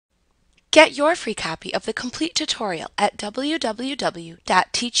Get your free copy of the complete tutorial at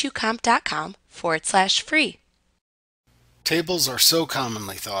www.teachucomp.com/free. Tables are so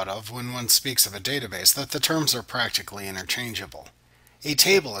commonly thought of when one speaks of a database that the terms are practically interchangeable. A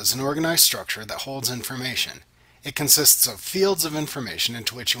table is an organized structure that holds information. It consists of fields of information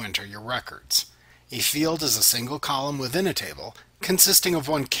into which you enter your records. A field is a single column within a table consisting of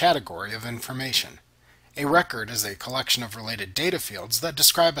one category of information. A record is a collection of related data fields that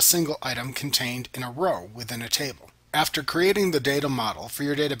describe a single item contained in a row within a table. After creating the data model for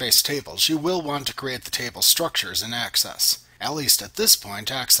your database tables, you will want to create the table structures in Access. At least at this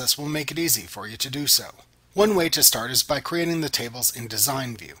point, Access will make it easy for you to do so. One way to start is by creating the tables in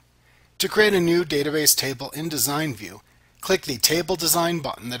Design View. To create a new database table in Design View, click the Table Design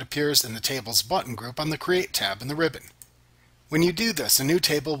button that appears in the Tables button group on the Create tab in the ribbon. When you do this, a new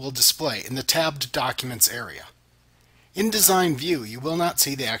table will display in the tabbed Documents area. In Design View, you will not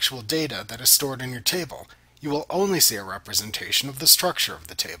see the actual data that is stored in your table. You will only see a representation of the structure of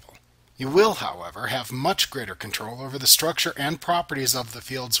the table. You will, however, have much greater control over the structure and properties of the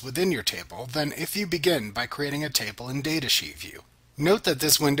fields within your table than if you begin by creating a table in Datasheet View. Note that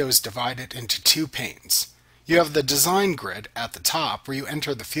this window is divided into two panes. You have the Design Grid at the top where you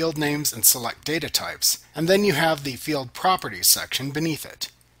enter the field names and select data types, and then you have the Field Properties section beneath it.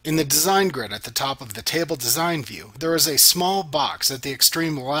 In the Design Grid at the top of the Table Design View, there is a small box at the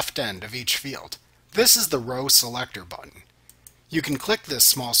extreme left end of each field. This is the Row Selector button. You can click this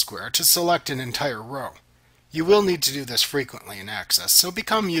small square to select an entire row. You will need to do this frequently in Access, so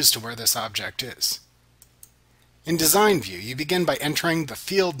become used to where this object is. In Design View, you begin by entering the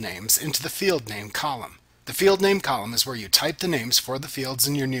field names into the Field Name column. The Field Name column is where you type the names for the fields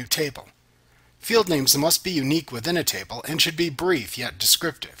in your new table. Field names must be unique within a table and should be brief yet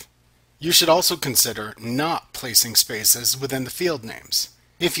descriptive. You should also consider not placing spaces within the field names.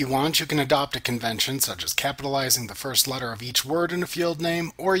 If you want, you can adopt a convention such as capitalizing the first letter of each word in a field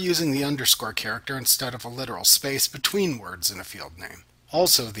name or using the underscore character instead of a literal space between words in a field name.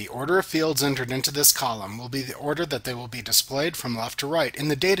 Also, the order of fields entered into this column will be the order that they will be displayed from left to right in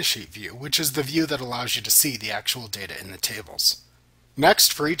the Datasheet view, which is the view that allows you to see the actual data in the tables.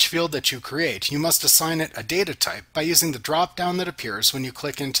 Next, for each field that you create, you must assign it a data type by using the drop-down that appears when you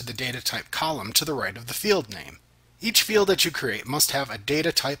click into the data type column to the right of the field name. Each field that you create must have a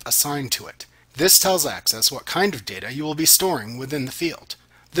data type assigned to it. This tells Access what kind of data you will be storing within the field.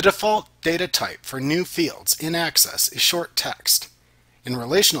 The default data type for new fields in Access is short text. In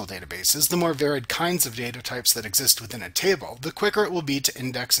relational databases, the more varied kinds of data types that exist within a table, the quicker it will be to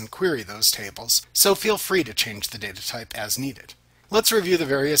index and query those tables, so feel free to change the data type as needed. Let's review the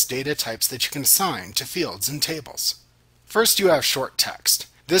various data types that you can assign to fields and tables. First, you have short text.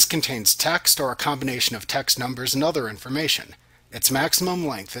 This contains text or a combination of text numbers and other information. Its maximum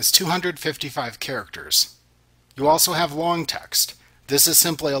length is 255 characters. You also have long text. This is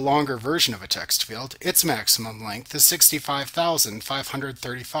simply a longer version of a text field. Its maximum length is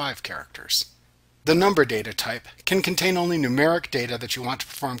 65,535 characters. The number data type can contain only numeric data that you want to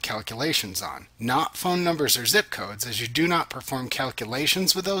perform calculations on, not phone numbers or zip codes, as you do not perform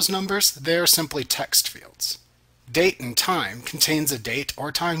calculations with those numbers. They are simply text fields. Date and time contains a date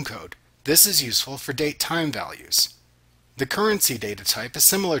or time code. This is useful for date-time values. The currency data type is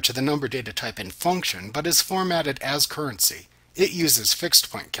similar to the number data type in function, but is formatted as currency. It uses fixed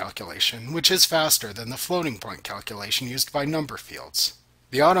point calculation, which is faster than the floating point calculation used by number fields.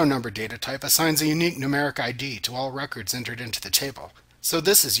 The auto number data type assigns a unique numeric ID to all records entered into the table, so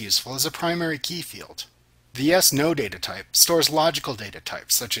this is useful as a primary key field. The yes-no data type stores logical data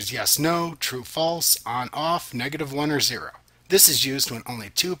types such as yes-no, true-false, on-off, -1 or 0. This is used when only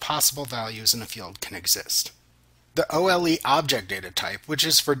two possible values in a field can exist. The OLE object data type, which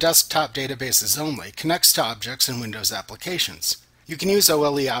is for desktop databases only, connects to objects in Windows applications. You can use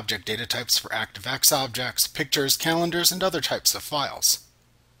OLE object data types for ActiveX objects, pictures, calendars, and other types of files.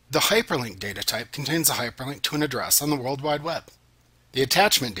 The hyperlink data type contains a hyperlink to an address on the World Wide Web. The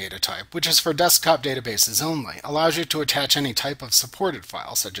attachment data type, which is for desktop databases only, allows you to attach any type of supported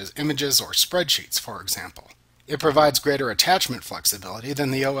file, such as images or spreadsheets, for example. It provides greater attachment flexibility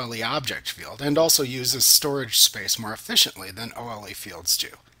than the OLE object field and also uses storage space more efficiently than OLE fields do.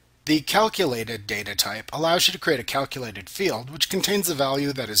 The calculated data type allows you to create a calculated field which contains a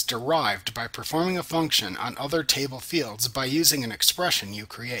value that is derived by performing a function on other table fields by using an expression you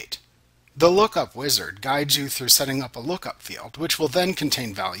create. The lookup wizard guides you through setting up a lookup field, which will then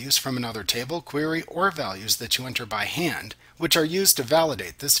contain values from another table, query, or values that you enter by hand, which are used to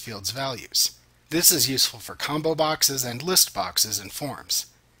validate this field's values. This is useful for combo boxes and list boxes in forms.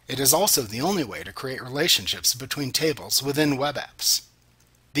 It is also the only way to create relationships between tables within web apps.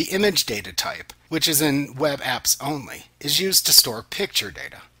 The image data type, which is in web apps only, is used to store picture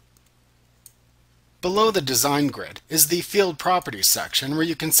data. Below the design grid is the Field Properties section where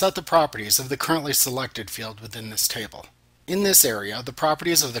you can set the properties of the currently selected field within this table. In this area, the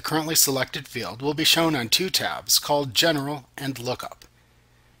properties of the currently selected field will be shown on two tabs called General and Lookup.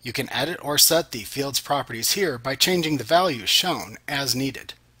 You can edit or set the field's properties here by changing the values shown as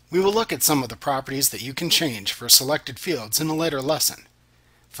needed. We will look at some of the properties that you can change for selected fields in a later lesson.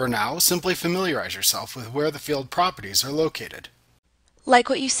 For now, simply familiarize yourself with where the field properties are located. Like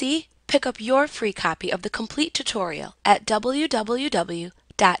what you see? Pick up your free copy of the complete tutorial at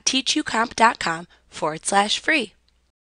www.teachucomp.com/free.